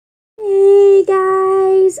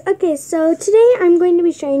guys, okay, so today I'm going to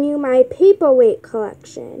be showing you my paperweight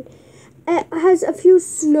collection. It has a few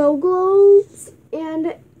snow globes,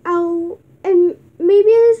 and maybe in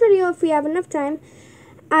this video, if we have enough time,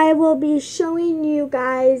 I will be showing you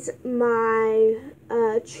guys my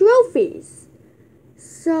trophies.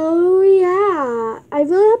 So yeah, I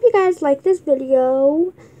really hope you guys like this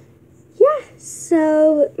video. Yeah,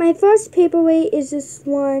 so my first paperweight is this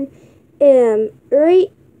one,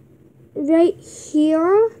 right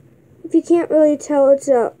here. If you can't really tell, it's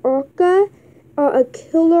a orca or a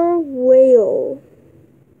killer whale.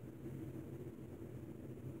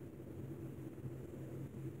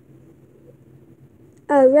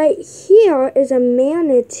 Right here is a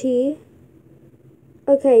manatee.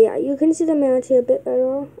 Okay, yeah, you can see the manatee a bit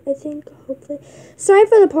better, I think, hopefully. Sorry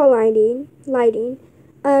for the poor lighting.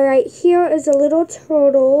 Right here is a little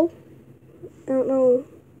turtle. I don't know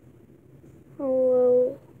how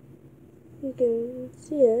well you can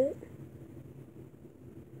see it.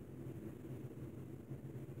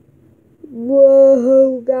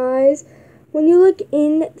 Whoa, guys. When you look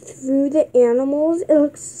in through the animals, it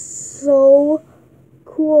looks so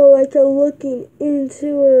cool, like you're looking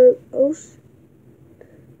into an ocean.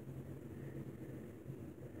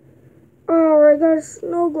 Oh, I got a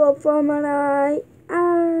snow globe for my eye.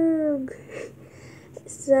 Arg.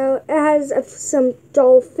 So it has some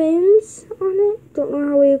dolphins on it. Don't know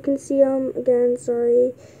how well you can see them. Again,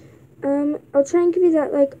 sorry. I'll try and give you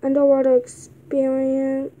that like underwater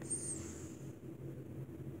experience.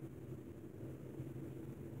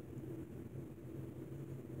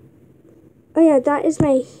 Oh yeah, that is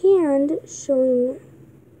my hand showing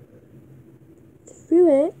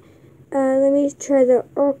through it. Let me try the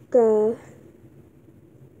orca.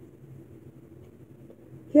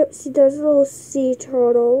 Yep, see, there's a little sea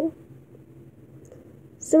turtle.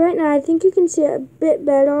 So right now, I think you can see it a bit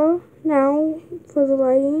better now for the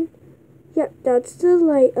lighting. Yep, that's the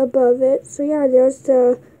light above it. So yeah, there's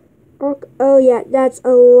the orca. Oh yeah, that's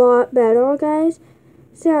a lot better, guys.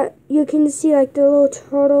 So yeah, you can see like the little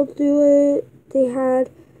turtle through it. They had,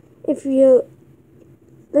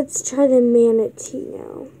 let's try the manatee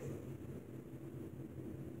now.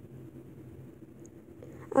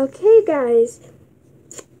 Okay, guys.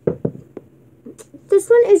 This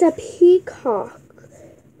one is a peacock.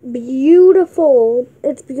 Beautiful.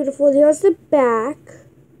 It's beautiful. There's the back.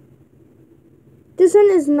 This one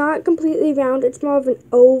is not completely round. It's more of an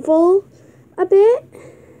oval a bit.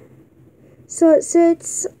 So it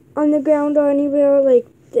sits on the ground or anywhere like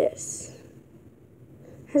this.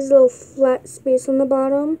 Has a little flat space on the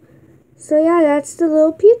bottom. So yeah, that's the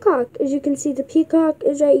little peacock. As you can see, the peacock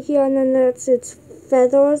is right here, and then that's its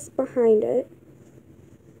feathers behind it.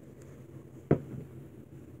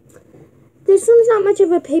 This one's not much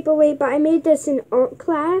of a paperweight, but I made this in art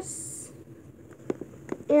class.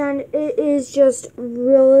 And it is just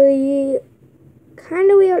really kind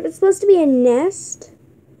of weird. It's supposed to be a nest.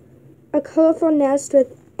 A colorful nest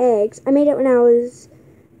with eggs. I made it when I was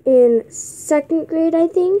in 2nd grade, I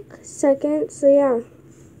think. 2nd, so yeah.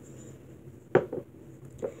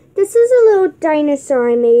 This is a little dinosaur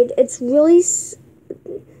I made. It's glazed.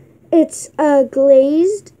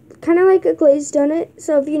 Kind of like a glazed donut.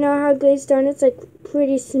 So if you know how glazed donuts like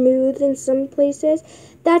pretty smooth in some places,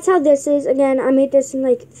 that's how this is. Again, I made this in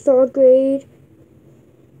like 3rd grade.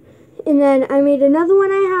 And then I made another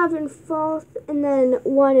one I have in 4th, and then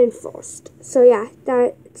one in 1st. So yeah,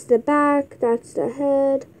 that's the back, that's the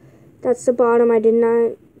head, that's the bottom. I did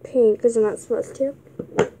not paint because I'm not supposed to.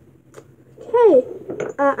 Okay,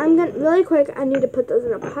 I'm gonna really quick. I need to put those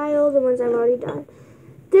in a pile. The ones I've already done.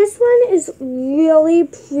 This one is really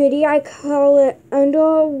pretty. I call it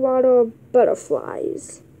Underwater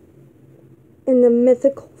Butterflies and the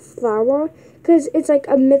Mythical Flower, because it's like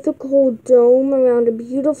a mythical dome around a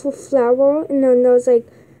beautiful flower, and then there's like,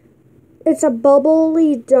 it's a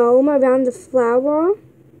bubbly dome around the flower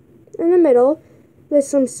in the middle with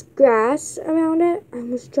some grass around it. I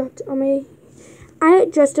almost dropped on my, I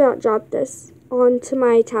just about dropped this onto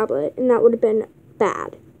my tablet, and that would have been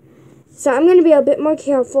bad. So I'm going to be a bit more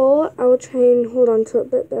careful. I will try and hold on to it a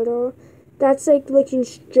bit better. That's like looking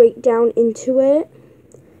straight down into it.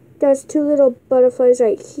 There's 2 little butterflies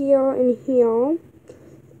right here and here.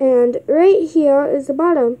 And right here is the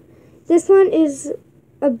bottom. This one is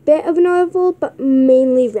a bit of an oval, but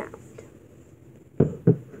mainly round.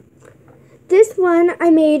 This one I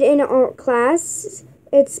made in art class.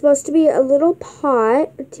 It's supposed to be a little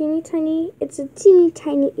pot, it's a teeny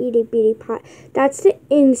tiny itty bitty pot. That's the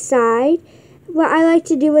inside. What I like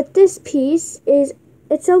to do with this piece is,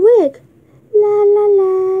 it's a wig. La la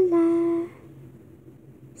la la.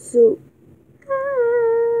 So,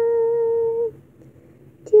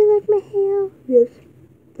 Yes.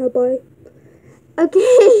 Bye-bye.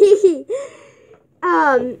 Okay.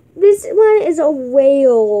 This one is a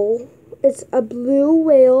whale. It's a blue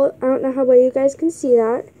whale. I don't know how well you guys can see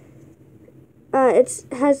that. It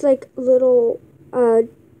has like little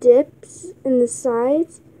dips in the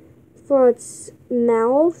sides for its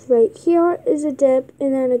mouth. Right here is a dip,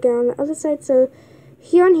 and then again on the other side. So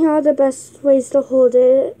here and here are the best ways to hold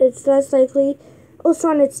it. It's less likely. Also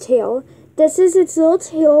on its tail. This is its little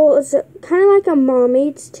tail. It's kind of like a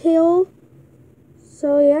mermaid's tail.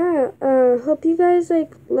 So yeah, hope you guys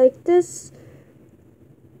like this.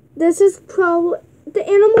 This is probably the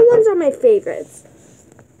animal ones are my favorites.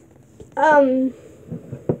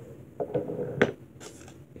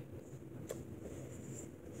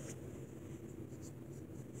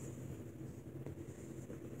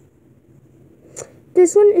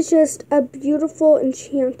 This one is just a beautiful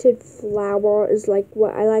enchanted flower, is like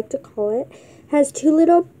what I like to call it. Has two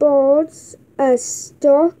little birds,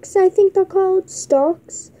 storks, I think they're called,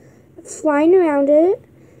 storks, flying around it.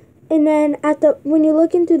 And then when you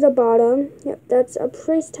look into the bottom, yep, that's a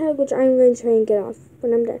price tag, which I'm going to try and get off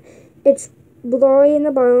when I'm done. It's blurry in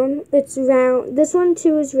the bottom. It's round. This one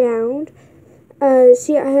too is round.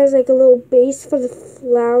 See, it has like a little base for the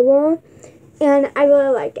flower, and I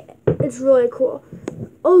really like it. It's really cool.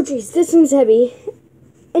 Oh geez, this one's heavy.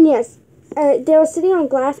 And yes, they were sitting on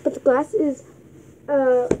glass, but the glass is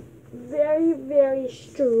very, very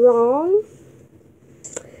strong.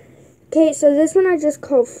 Okay, so this one I just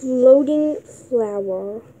call floating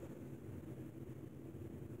flower.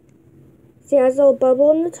 See, it has a little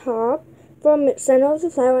bubble in the top from the center of the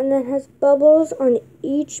flower, and then it has bubbles on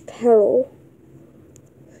each petal.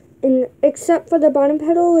 And except for the bottom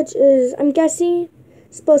petal, which is, I'm guessing,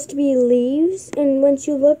 supposed to be leaves. And once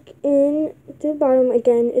you look in the bottom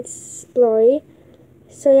again, it's blurry.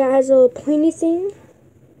 So yeah, it has a little pointy thing.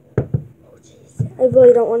 Oh jeez, I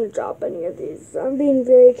really don't want to drop any of these. I'm being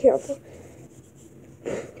very careful.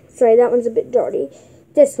 Sorry, that one's a bit dirty.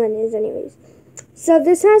 This one is anyways. So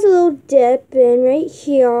this has a little dip in right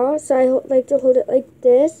here. So I like to hold it like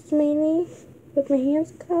this mainly with my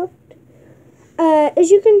hands cupped. As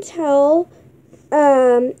you can tell,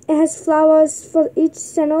 it has flowers for each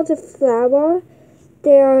center of the flower.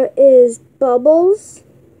 There is bubbles.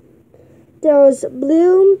 There's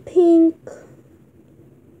blue, pink.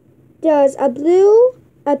 There's a blue,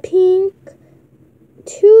 a pink,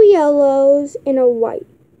 2 yellows, and a white.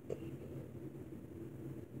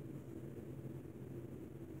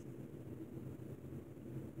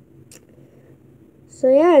 So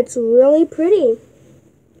yeah, it's really pretty.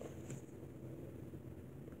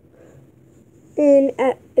 And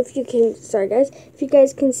if you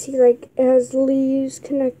guys can see, like, it has leaves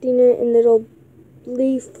connecting it and little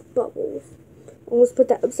leaf bubbles. Almost put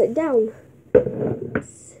that upside down.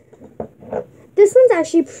 This one's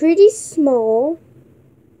actually pretty small.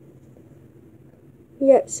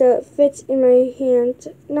 Yep, so it fits in my hand.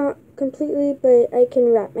 Not completely, but I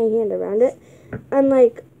can wrap my hand around it.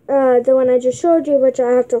 Unlike the one I just showed you, which I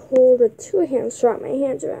have to hold with 2 hands to wrap my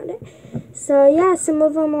hands around it. So yeah, some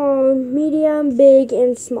of them are medium, big,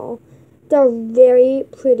 and small. They're very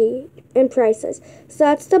pretty and priceless. So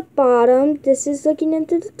that's the bottom. This is looking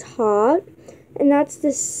into the top. And that's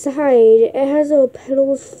the side. It has little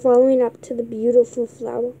petals following up to the beautiful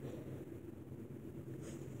flower.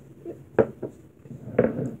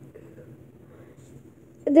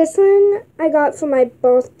 This one I got for my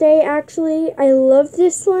birthday, actually. I love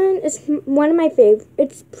this one. It's one of my favorite.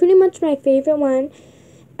 It's pretty much my favorite one.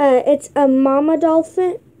 It's a mama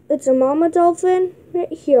dolphin. It's a mama dolphin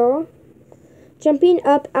right here. Jumping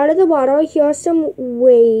up out of the water. Here are some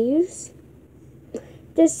waves.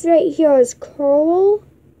 This right here is coral.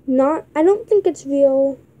 I don't think it's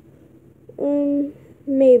real.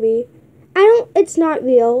 Maybe. It's not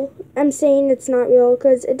real. I'm saying it's not real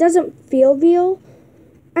because it doesn't feel real.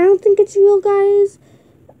 I don't think it's real, guys.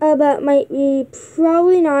 But might be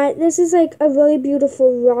probably not. This is like a really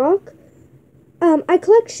beautiful rock. I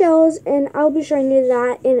collect shells, and I'll be showing you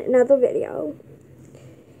that in another video.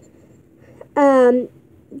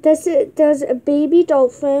 There's a baby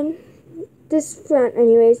dolphin. This front,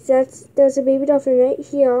 anyways. There's a baby dolphin right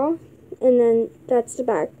here, and then that's the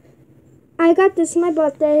back. I got this for my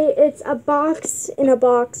birthday. It's a box in a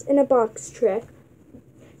box in a box trick.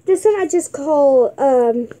 This one I just call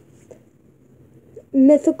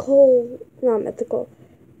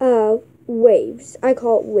waves. I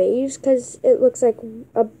call it waves because it looks like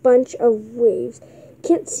a bunch of waves.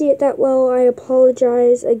 Can't see it that well. I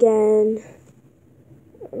apologize again.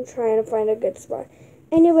 I'm trying to find a good spot.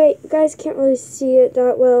 Anyway, you guys can't really see it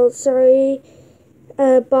that well. Sorry.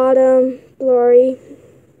 Bottom blurry.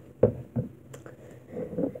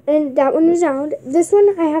 And that one is round. This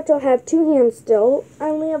one I have to have two hands still. I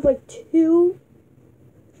only have like two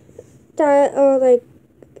that are like,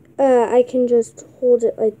 I can just hold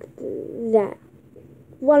it like that.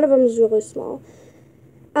 One of them is really small.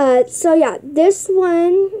 So yeah, this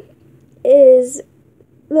one is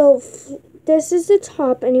little, this is the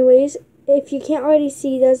top anyways. If you can't already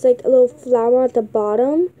see, there's like a little flower at the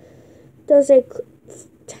bottom. There's like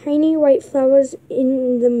tiny white flowers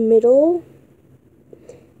in the middle.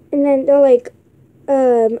 And then they're like,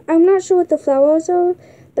 I'm not sure what the flowers are,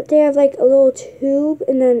 but they have like a little tube,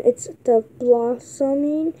 and then it's the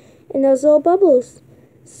blossoming, and those little bubbles.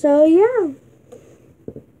 So yeah.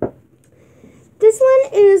 This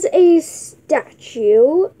one is a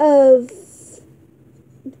statue of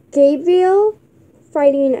Gabriel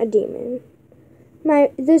fighting a demon.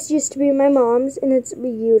 This used to be my mom's, and it's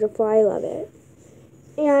beautiful. I love it.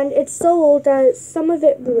 And it's so old that some of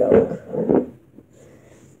it broke.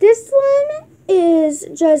 This one is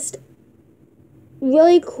just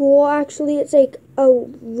really cool, actually. It's like a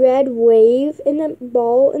red wave in the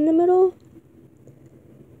ball in the middle.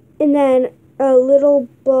 And then little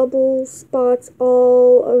bubble spots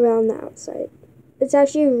all around the outside. It's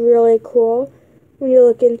actually really cool when you're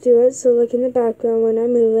looking through it. So look in the background when I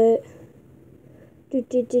move it.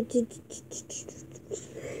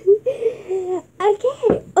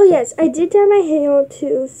 Okay. Oh yes, I did dye my hair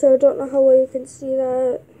too, so I don't know how well you can see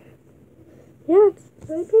that. Yeah, it's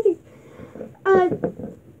really pretty. Oh,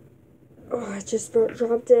 I just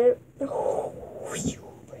dropped it.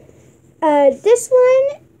 This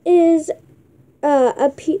one is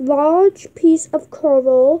a large piece of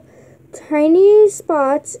coral, tiny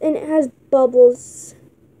spots, and it has bubbles.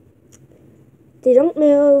 They don't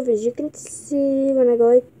move, as you can see when I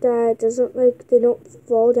go like that. It doesn't they don't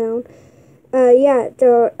fall down. Yeah,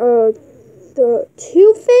 there are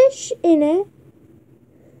two fish in it.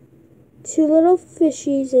 Two little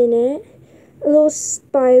fishies in it. A little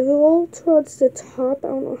spiral towards the top. I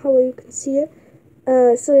don't know how well you can see it.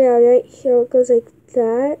 So yeah, right here it goes like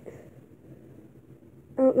that.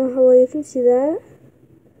 I don't know how well you can see that.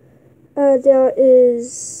 There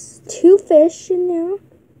is two fish in there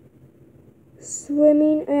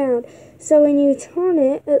swimming around. So when you turn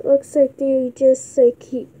it, it looks like they just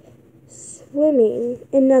keep swimming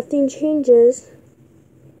and nothing changes.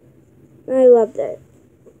 I loved it.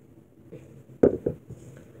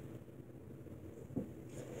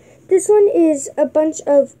 This one is a bunch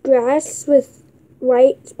of grass with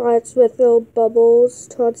white spots with little bubbles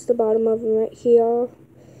towards the bottom of them right here.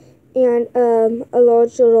 And a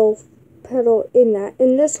large little petal in that.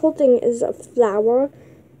 And this whole thing is a flower.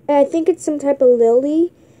 And I think it's some type of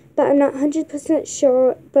lily, but I'm not 100%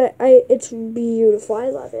 sure. But it's beautiful. I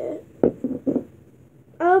love it.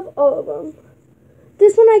 Of all of them.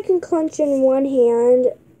 This one I can clench in one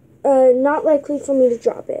hand. Not likely for me to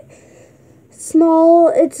drop it. Small,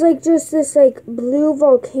 it's like just this blue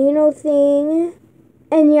volcano thing.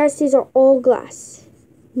 And yes, these are all glass.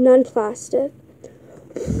 None plastic.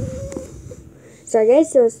 Sorry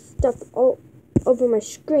guys, there's stuff all over my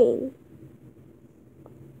screen.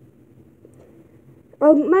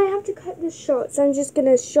 I might have to cut this short, so I'm just going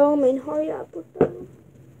to show them and hurry up with them.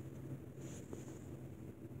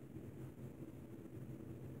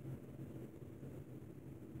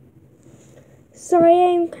 Sorry,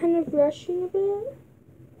 I'm kind of rushing a bit.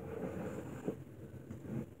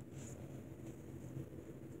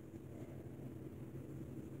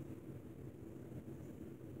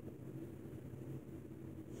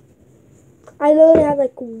 I literally have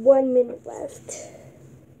 1 minute left.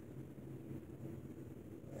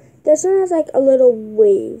 This one has a little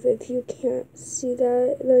wave, if you can't see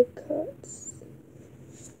that, it cuts.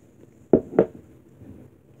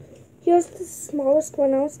 Here's the smallest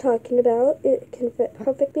one I was talking about. It can fit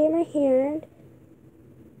perfectly in my hand.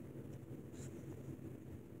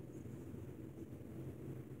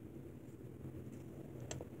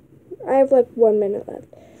 I have 1 minute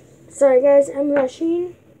left. Sorry guys, I'm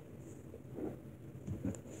rushing.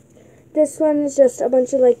 This one is just a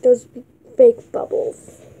bunch of those fake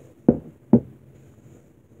bubbles.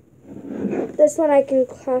 This one I can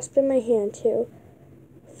clasp in my hand too.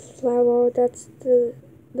 Flower, that's the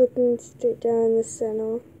looking straight down in the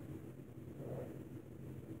center.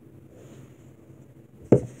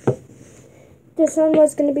 This one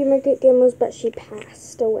was going to be my great grandma's, but she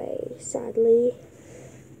passed away, sadly.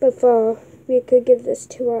 Before we could give this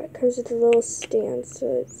to her, it comes with a little stand,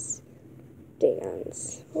 so it's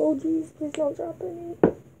stands. Oh geez, please don't drop any.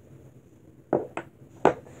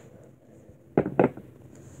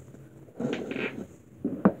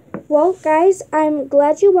 Well guys, I'm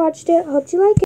glad you watched it. Hope you like it.